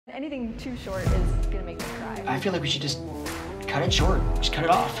Anything too short is gonna make me cry. I feel like we should just cut it short. Just cut it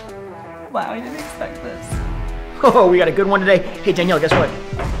off. Wow, I didn't expect this. Oh, we got a good one today. Hey, Danielle, guess what?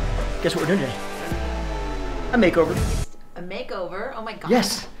 Guess what we're doing today? A makeover. A makeover? Oh my god.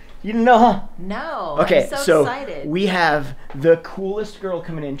 Yes. You didn't know, huh? No. Okay, I'm so excited. We have the coolest girl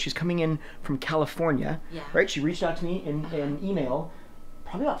coming in. She's coming in from California. Yeah. Right? She reached out to me in an email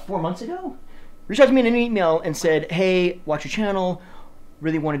probably about 4 months ago. Reached out to me in an email and said, hey, watch your channel.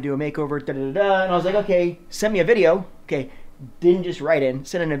 Really want to do a makeover, da-da-da-da. And I was like, okay, send me a video. Okay, didn't just write in,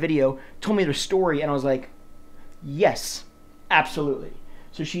 sent in a video, told me their story, and I was like, yes, absolutely.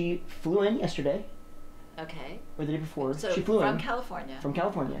 So she flew in yesterday. Okay. Or the day before. So she flew in. From California. From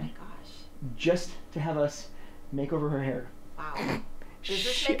California. Oh my gosh. Just to have us make over her hair. Wow. Does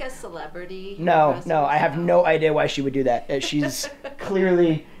this make us celebrity? No, I have no idea why she would do that. She's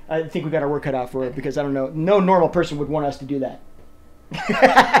clearly, I think we got our work cut out for her because I don't know, no normal person would want us to do that.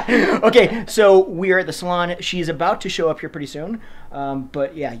 Okay, so we are at the salon. She's about to show up here pretty soon.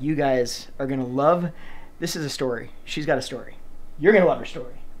 But yeah, you guys are going to love, this is a story. She's got a story. You're going to love her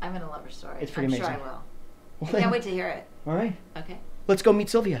story. I'm going to love her story. It's pretty amazing. I'm sure I will. I can't wait to hear it. All right. Okay. Let's go meet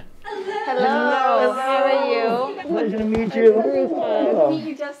Sylvia. Hello. How are you? Pleasure to meet you. Nice to meet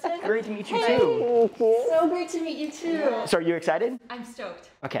you, Justin. Great to meet you too. So great to meet you too. So are you excited? I'm stoked.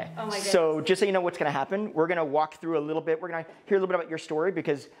 Okay. Oh my goodness. So just so you know what's going to happen, we're going to walk through a little bit. We're going to hear a little bit about your story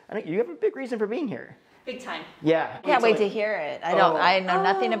because I know you have a big reason for being here. Big time. Yeah. Can't wait to hear it. I know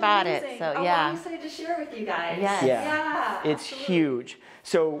nothing about amazing. it. So Oh, yeah. I'm excited to share with you guys. Yes. Yeah. It's absolutely. huge.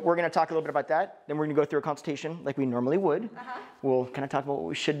 So we're going to talk a little bit about that. Then we're going to go through a consultation like we normally would. We'll kind of talk about what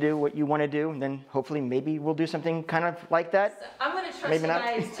we should do, what you want to do, and then hopefully maybe we'll do something kind of like that. So I'm going to trust Maybe you not.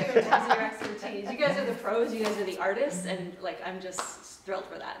 guys too in terms of your expertise. You guys are the pros, you guys are the artists, and like I'm just thrilled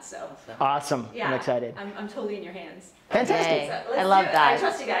for that. So Awesome. yeah, I'm excited. I'm totally in your hands. Fantastic. Yay. So let's I love do it. that. I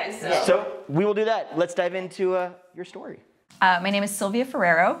trust you guys. So. Yeah. So we will do that. Let's dive into your story. My name is Sylvia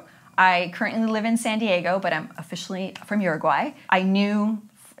Ferrero. I currently live in San Diego, but I'm officially from Uruguay. I knew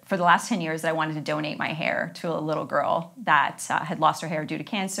for the last 10 years that I wanted to donate my hair to a little girl that had lost her hair due to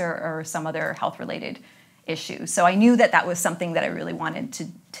cancer or some other health-related issue. So I knew that that was something that I really wanted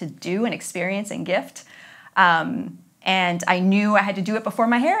to do and experience and gift. And I knew I had to do it before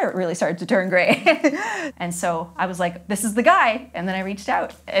my hair really started to turn gray. And so I was like, this is the guy. And then I reached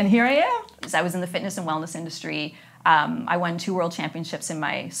out, and here I am. I was in the fitness and wellness industry. I won 2 world championships in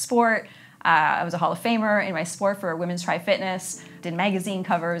my sport. I was a Hall of Famer in my sport for Women's Try Fitness, did magazine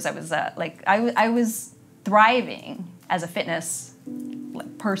covers. I was I was thriving as a fitness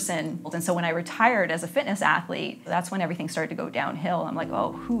person. And so when I retired as a fitness athlete, that's when everything started to go downhill. I'm like,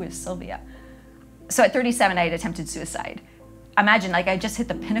 oh, who is Sylvia? So at 37, I had attempted suicide. Imagine, like, I just hit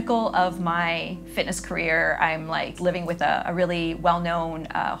the pinnacle of my fitness career. I'm like living with a really well-known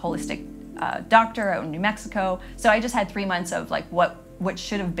holistic doctor out in New Mexico. So I just had 3 months of like what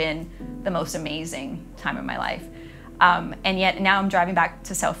should have been the most amazing time of my life. And yet now I'm driving back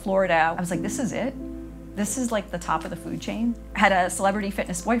to South Florida. I was like, this is it. This is like the top of the food chain. I had a celebrity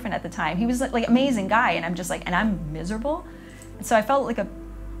fitness boyfriend at the time. He was like amazing guy, and I'm just like, and I'm miserable. And so I felt like a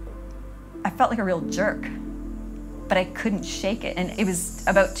real jerk, but I couldn't shake it. And it was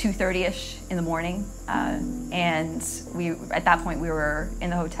about 2:30ish in the morning. And at that point we were in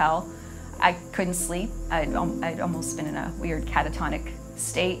the hotel. I couldn't sleep. I'd almost been in a weird catatonic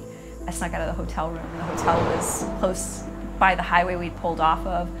state. I snuck out of the hotel room. The hotel was close by the highway we'd pulled off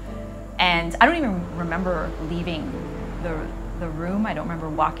of. And I don't even remember leaving the room. I don't remember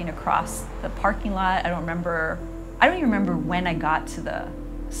walking across the parking lot. I don't even remember when I got to the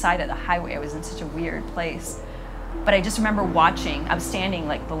side of the highway. I was in such a weird place. But I just remember watching. I was standing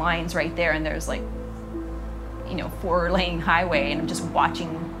like the line's right there, and there's like, 4-lane highway, and I'm just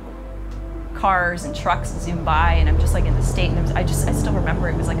watching cars and trucks zoom by, and I'm just like in the state, and I still remember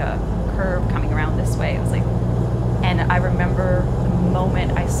it was like a curve coming around this way. It was like, and I remember the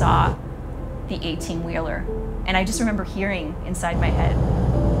moment I saw the 18-wheeler, and I just remember hearing inside my head,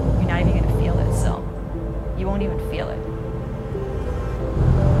 you're not even gonna feel it, Sil. You won't even feel it.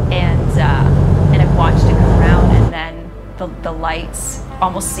 And I watched it come around, and then the lights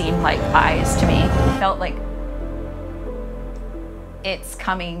almost seemed like eyes to me. It felt like it's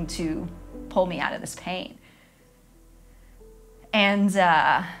coming to pull me out of this pain. And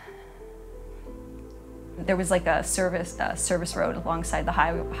there was like a service road alongside the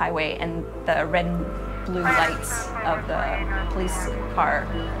highway, and the red and blue lights of the police car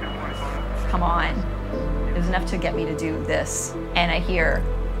come on. It was enough to get me to do this. And I hear,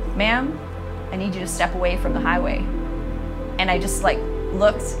 ma'am, I need you to step away from the highway. And I just like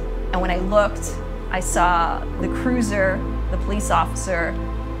looked, and when I looked, I saw the cruiser, the police officer,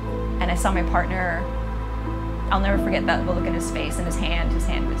 And I saw my partner, I'll never forget that the look in his face and his hand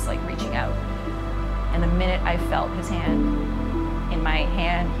was like reaching out. And the minute I felt his hand in my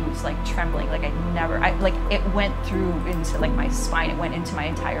hand, he was like trembling, like like it went through into like my spine, it went into my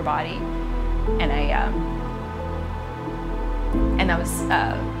entire body. And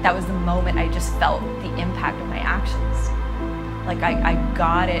that was the moment I just felt the impact of my actions. Like I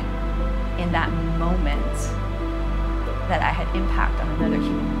got it in that moment that I had impact on another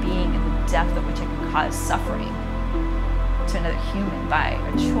human being and the depth at which I could cause suffering to another human by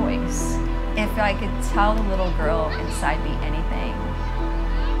a choice. If I could tell the little girl inside me anything,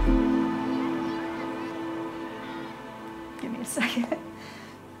 give me a second.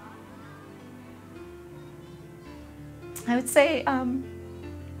 I would say,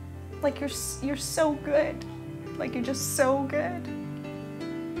 like you're so good. Like you're just so good.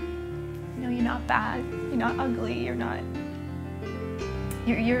 You know, you're not bad. You're not ugly. You're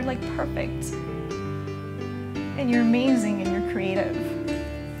like perfect. And you're amazing and you're creative.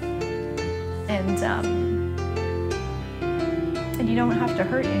 And you don't have to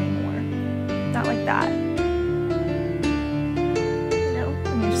hurt anymore. Not like that. You know,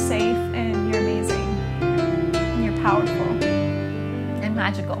 and you're safe and you're amazing. And you're powerful and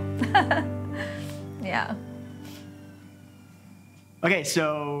magical. Yeah. Okay,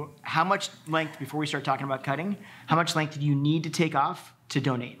 so how much length, before we start talking about cutting, how much length do you need to take off to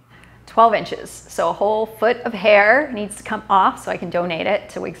donate? 12 inches. So a whole foot of hair needs to come off so I can donate it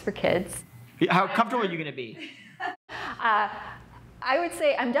to Wigs for Kids. How comfortable are you gonna be? I would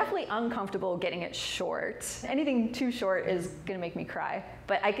say I'm definitely uncomfortable getting it short. Anything too short is gonna make me cry.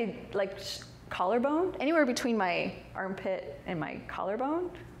 But I could, like, collarbone, anywhere between my armpit and my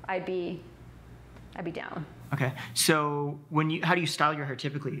collarbone, I'd be down. Okay, so how do you style your hair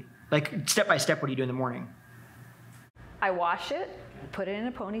typically? Like step by step, what do you do in the morning? I wash it, put it in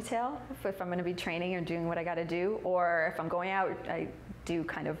a ponytail if I'm gonna be training or doing what I gotta do, or if I'm going out, I do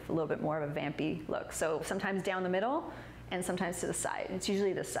kind of a little bit more of a vampy look. So sometimes down the middle and sometimes to the side. It's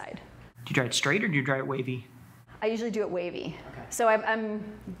usually this side. Do you dry it straight or do you dry it wavy? I usually do it wavy. Okay. So I'm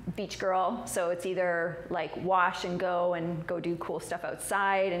beach girl, so it's either like wash and go do cool stuff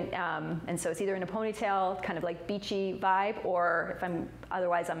outside, and so it's either in a ponytail, kind of like beachy vibe, or if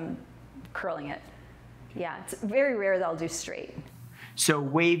otherwise I'm curling it. Yeah, it's very rare that I'll do straight. So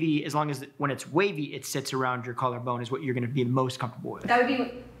wavy, as long as when it's wavy, it sits around your collarbone is what you're going to be the most comfortable with.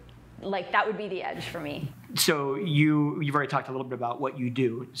 That would be the edge for me. So you've already talked a little bit about what you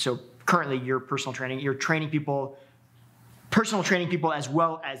do. So currently you're personal training. You're training people, personal training people as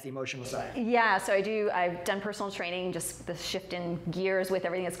well as the emotional side. Yeah, so I've done personal training, just the shift in gears with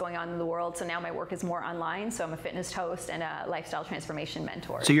everything that's going on in the world. So now my work is more online. So I'm a fitness host and a lifestyle transformation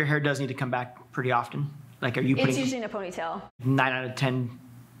mentor. So your hair does need to come back pretty often? Like are you putting... It's usually in a ponytail. 9 out of 10?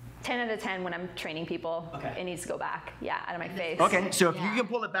 10 out of 10 when I'm training people. Okay. It needs to go back, yeah, out of my face. Okay, so if you can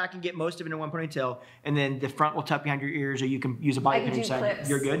pull it back and get most of it in one ponytail, and then the front will tuck behind your ears, or you can use a body pin inside, clips.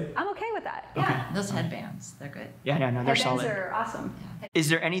 You're good? I'm okay with that, Okay. yeah. Those headbands, they're good. Yeah, no, they're Headbands solid. are awesome. Is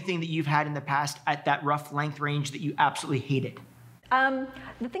there anything that you've had in the past at that rough length range that you absolutely hated? The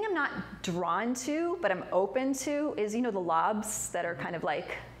thing I'm not drawn to, but I'm open to, is, the lobs that are kind of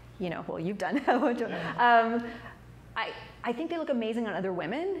like, well, you've done that. I think they look amazing on other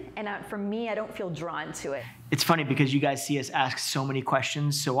women, and for me, I don't feel drawn to it. It's funny because you guys see us ask so many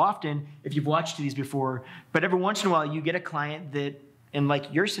questions so often, if you've watched these before, but every once in a while you get a client that, in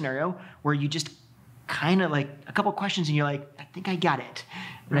like your scenario, where you just kind of like a couple questions and you're like, I think I got it.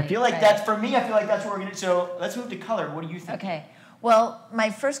 And I feel like that's, for me, I feel like that's where we're gonna, so let's move to color. What do you think? Okay, well, my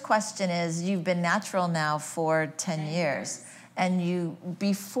first question is, you've been natural now for 10 years. And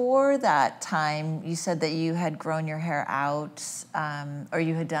before that time, you said that you had grown your hair out, or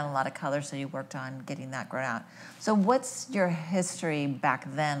you had done a lot of color, so you worked on getting that grown out. So what's your history back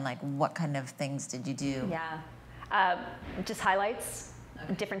then? Like, what kind of things did you do? Yeah, just highlights,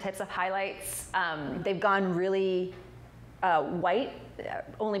 different types of highlights. They've gone really white,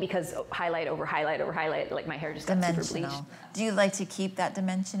 only because highlight over highlight over highlight, like my hair just got super bleached. Do you like to keep that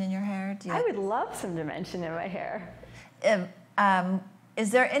dimension in your hair? I would love some dimension in my hair. Is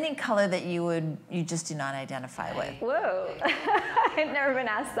there any color that you just do not identify with? Whoa, I've never been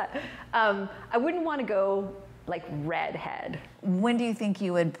asked that. I wouldn't want to go like redhead. When do you think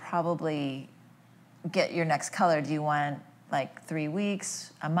you would probably get your next color? Do you want like 3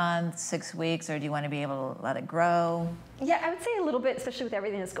 weeks, a month, 6 weeks, or do you want to be able to let it grow? Yeah, I would say a little bit, especially with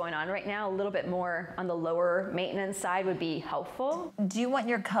everything that's going on right now, a little bit more on the lower maintenance side would be helpful. Do you want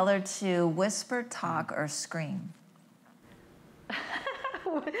your color to whisper, talk, or scream?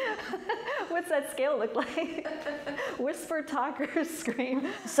 What's that scale look like? Whisper, talk, or scream?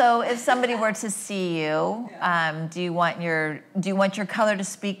 So if somebody were to see you, do you want your color to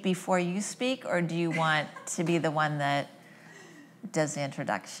speak before you speak, or do you want to be the one that does the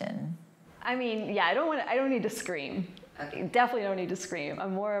introduction? I mean, yeah, I don't need to scream. Okay. Definitely don't need to scream.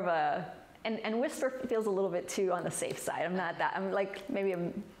 I'm more of a, and whisper feels a little bit too on the safe side. I'm not that, I'm like maybe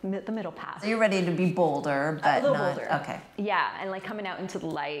the middle path. So you're ready to be bolder, but a little not, bolder. Okay. Yeah, and like coming out into the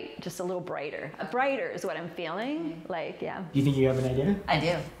light, just a little brighter. Brighter is what I'm feeling, like, yeah. Do you think you have an idea? I do.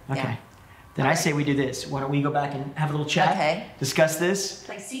 Okay. Yeah. Then I say we do this. Why don't we go back and have a little chat? Okay. Discuss this.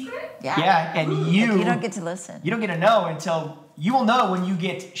 Like secret? Yeah. Yeah, and Like, you don't get to listen. You don't get to know until you will know when you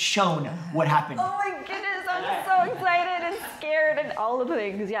get shown what happened. Oh my goodness, I'm so excited and scared and all of the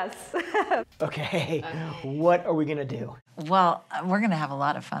things, yes. Okay, what are we gonna do? Well, we're gonna have a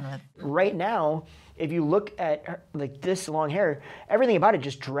lot of fun with. Right now, if you look at her, like this long hair, everything about it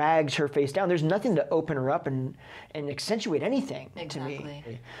just drags her face down. There's nothing to open her up and accentuate anything to me.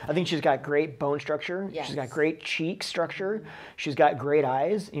 Exactly. I think she's got great bone structure. Yes. She's got great cheek structure. She's got great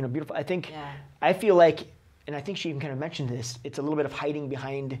eyes, you know, beautiful. I think, Yeah. I feel like, and I think she even kind of mentioned this, it's a little bit of hiding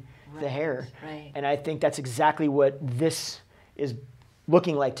behind the hair. Right. And I think that's exactly what this is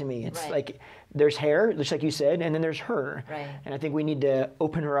looking like to me. It's Right. like there's hair, just like you said, and then there's her. Right. And I think we need to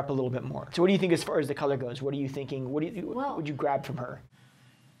open her up a little bit more. So what do you think as far as the color goes? What are you thinking? What would you grab from her?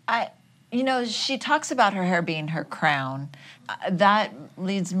 You know, she talks about her hair being her crown. That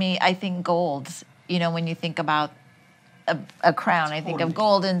leads me, I think, gold. You know, when you think about a crown, I think of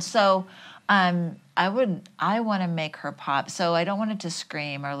gold. And so I want to make her pop. So I don't want it to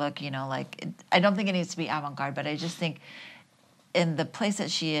scream or look, you know, like, I don't think it needs to be avant-garde, but I just think in the place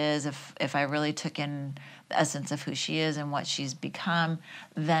that she is, if I really took in the essence of who she is and what she's become,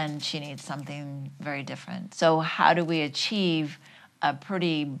 then she needs something very different. So how do we achieve a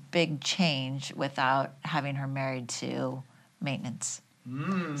pretty big change without having her married to maintenance?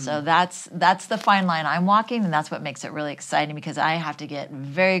 So that's the fine line I'm walking, and that's what makes it really exciting, because I have to get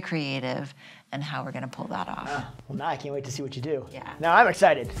very creative in how we're going to pull that off. Well, now I can't wait to see what you do. Yeah. Now I'm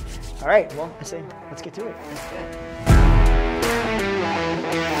excited. All right, well, I say let's get to it. That's good.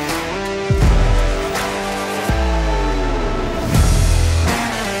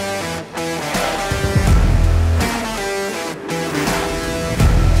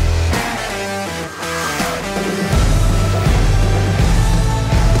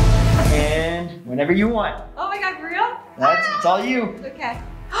 And whenever you want. Oh my god, for real? It's all you. Okay.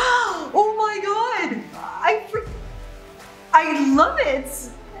 Oh my god! I love it!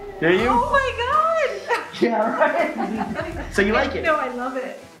 Do you? Oh my god! Yeah, right. So you like it? No, I love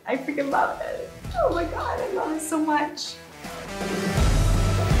it. I freaking love it. Oh my god, I love it so much.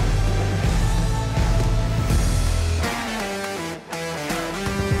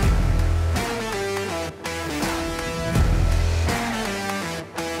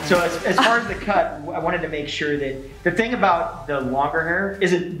 So as far as the cut, I wanted to make sure that the thing about the longer hair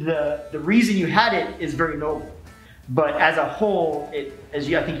is the reason you had it is very noble. But as a whole, I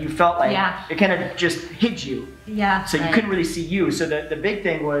think you felt like it kind of just hid you. Yeah. So you couldn't really see you. So the big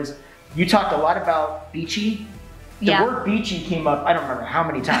thing was you talked a lot about beachy. The word beachy came up, I don't remember how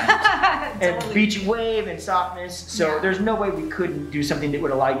many times. Totally. And beachy wave and softness. So there's no way we couldn't do something that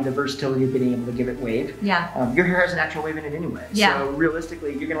would allow you the versatility of being able to give it wave. Yeah. Your hair has a natural wave in it anyway. Yeah. So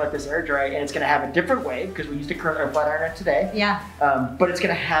realistically, you're gonna let this air dry and it's gonna have a different wave because we used a curl or flat iron it today. Yeah. But it's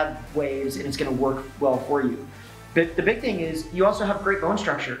gonna have waves and it's gonna work well for you. But the big thing is you also have great bone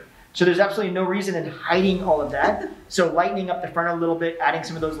structure. So there's absolutely no reason in hiding all of that. So lightening up the front a little bit, adding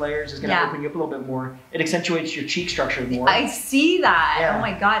some of those layers is gonna open you up a little bit more. It accentuates your cheek structure more. I see that. Yeah. Oh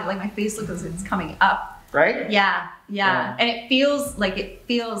my god, like my face looks like it's coming up. Right? Yeah. And it feels like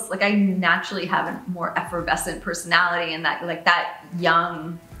I naturally have a more effervescent personality, and that like that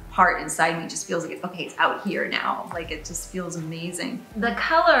young part inside me just feels like it's out here now. Like it just feels amazing. The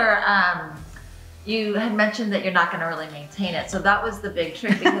color, you had mentioned that you're not going to really maintain it. So that was the big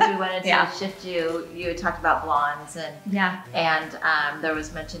trick, because we wanted to shift you. You had talked about blondes and there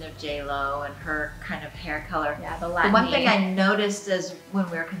was mention of J-Lo and her kind of hair color. Yeah, the one thing I noticed is when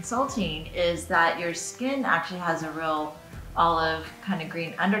we were consulting is that your skin actually has a real olive kind of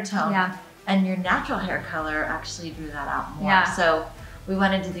green undertone. Yeah. And your natural hair color actually drew that out more. Yeah. So we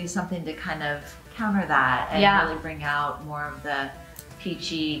wanted to do something to kind of counter that and really bring out more of the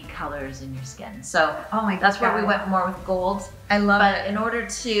peachy colors in your skin. So that's where we went more with gold. I love it. But in order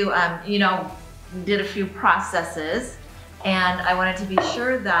to, did a few processes, and I wanted to be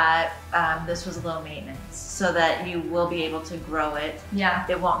sure that this was low maintenance so that you will be able to grow it. Yeah.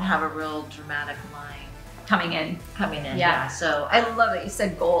 It won't have a real dramatic line coming in. Yeah. So I love that you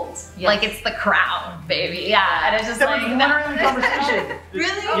said gold. Yes. Like it's the crown, baby. Yeah. And it's just That like was literally the conversation. really?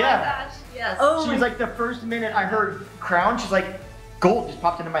 Yeah. Oh my gosh. Yes. Oh, She was like, the first minute I heard crown, she's like, gold just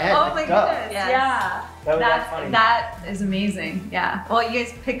popped into my head. oh Like, my duh. goodness. Yes. Yeah. That's funny. That is amazing. Yeah. Well, you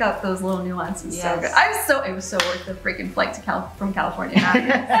guys pick up those little nuances so Yes. good. It was so worth the freaking flight to from California.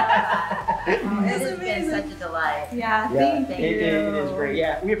 It It's has been amazing. such a delight. Yeah. Yeah, Thank it you. is great.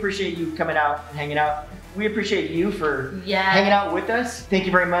 Yeah, we appreciate you coming out and hanging out. We appreciate you for Yes. hanging out with us. Thank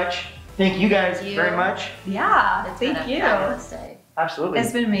you very much. Thank you guys Thank you. very much. Yeah. It's been Thank a you. fabulous day. Absolutely.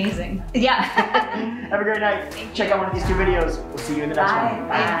 It's been amazing. Yeah. Have a great night. Check out one of these 2 videos. We'll see you in the next one.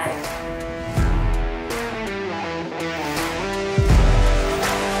 Bye. Thanks.